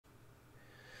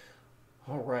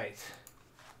All right.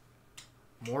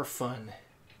 More fun.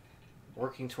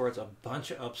 Working towards a bunch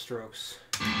of upstrokes.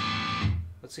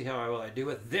 Let's see how well I do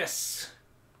with this.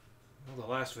 Well,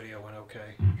 the last video went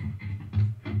okay.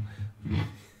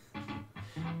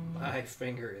 My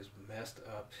finger is messed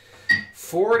up.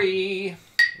 40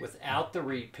 without the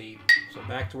repeat. So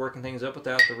back to working things up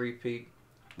without the repeat.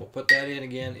 We'll put that in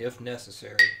again if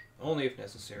necessary. Only if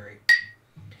necessary.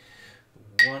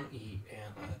 1E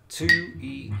and a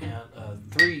 2E and a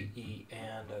 3E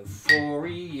and a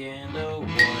 4E and a 1E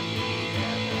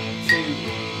and a 2E,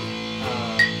 a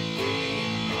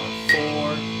 4,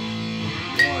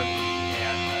 1E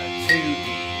and a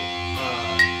 2E,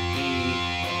 E,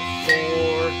 a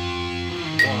 4,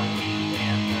 1E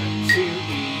and a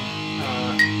 2E,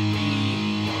 E,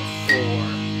 a 4,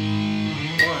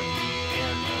 1E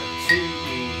and a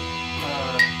 2E,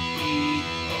 E,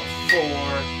 a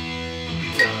 4.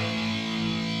 Done.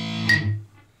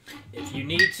 If you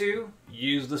need to,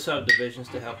 use the subdivisions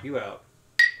to help you out.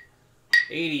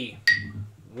 80.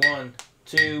 1,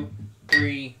 2,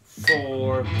 3,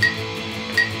 4.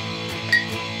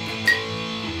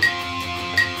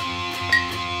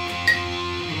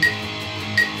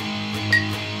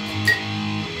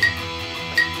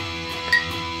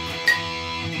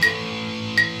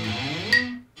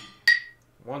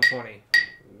 $120.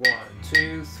 1,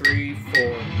 2, 3,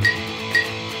 4.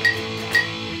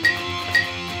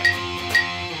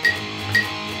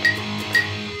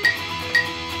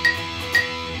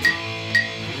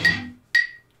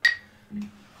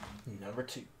 Number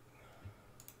 2.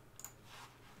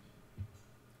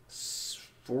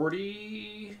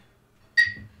 40.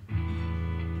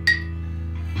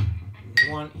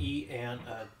 1E and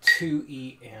a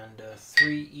 2E and a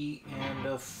 3E and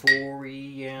a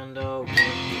 4E and a 1E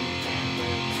and a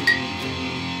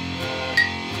 2E,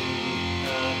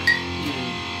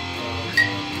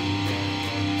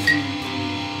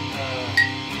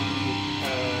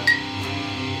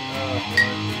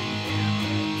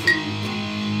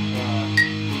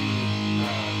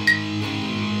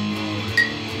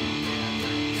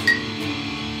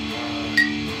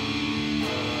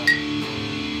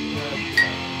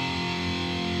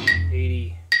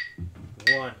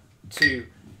 One, two,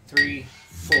 three,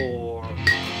 four.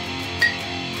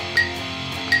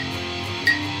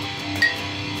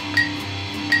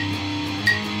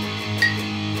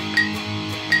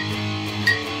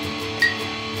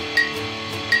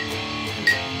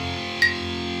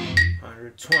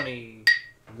 $120.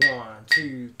 1,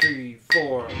 2, 3,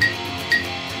 4.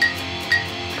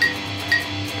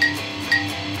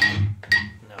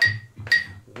 No.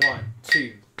 1,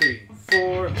 2, 3,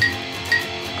 4.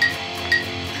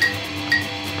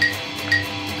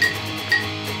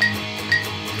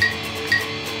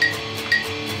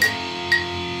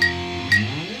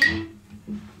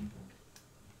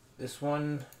 This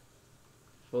one,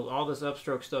 well, all this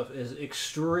upstroke stuff is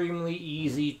extremely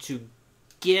easy to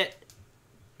get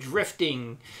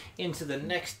drifting into the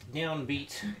next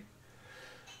downbeat.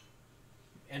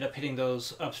 End up hitting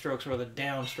those upstrokes where the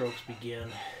downstrokes begin.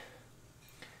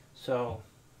 So,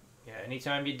 yeah,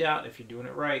 anytime you doubt if you're doing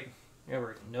it right,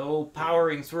 remember, no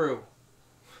powering through.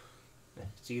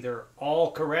 It's either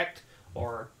all correct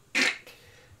or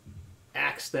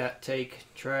axe that take,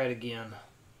 try it again.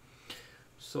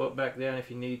 Slow it back down if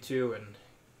you need to and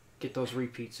get those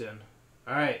repeats in.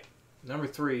 Alright, number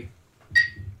 3.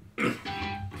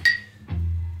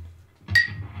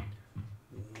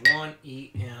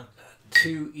 1E and a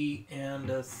 2E and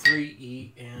a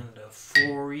 3E and a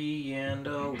 4E and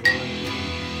a 1E,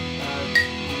 a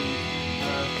 2E,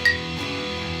 a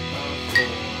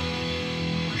 4.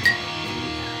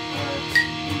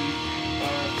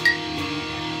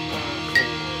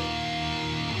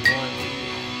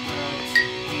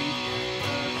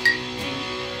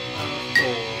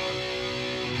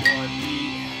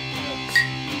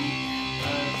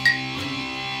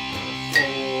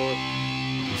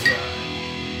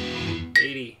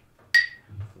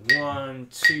 One,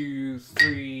 two,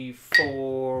 three,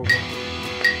 four.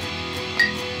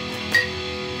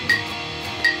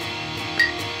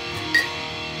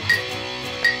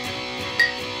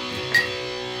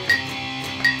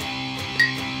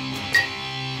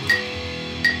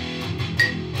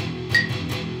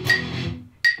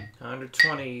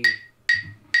 $120.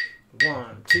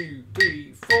 1, 2,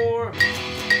 3, 4.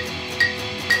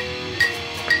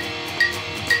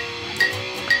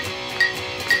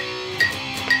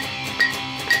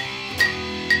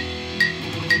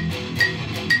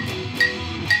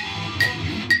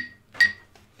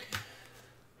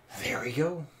 There we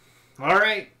go. All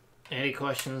right. Any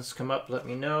questions come up, let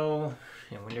me know.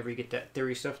 And whenever you get that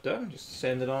theory stuff done, just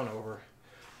send it on over.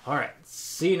 All right.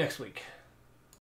 See you next week.